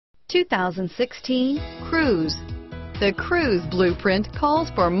2016 Cruze. The Cruze blueprint calls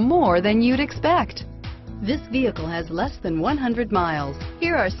for more than you'd expect. This vehicle has less than 100 miles.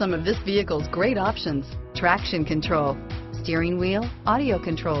 Here are some of this vehicle's great options: traction control, steering wheel audio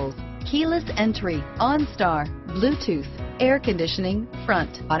controls, keyless entry, OnStar, Bluetooth, air conditioning,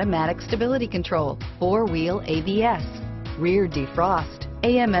 front, automatic stability control, four-wheel ABS, rear defrost,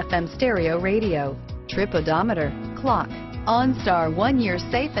 AM/FM stereo radio, trip odometer, clock, OnStar 1-year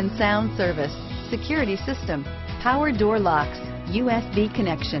safe and sound service, security system, power door locks, USB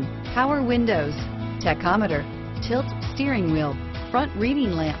connection, power windows, tachometer, tilt steering wheel, front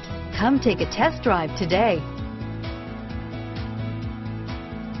reading lamps. Come take a test drive today.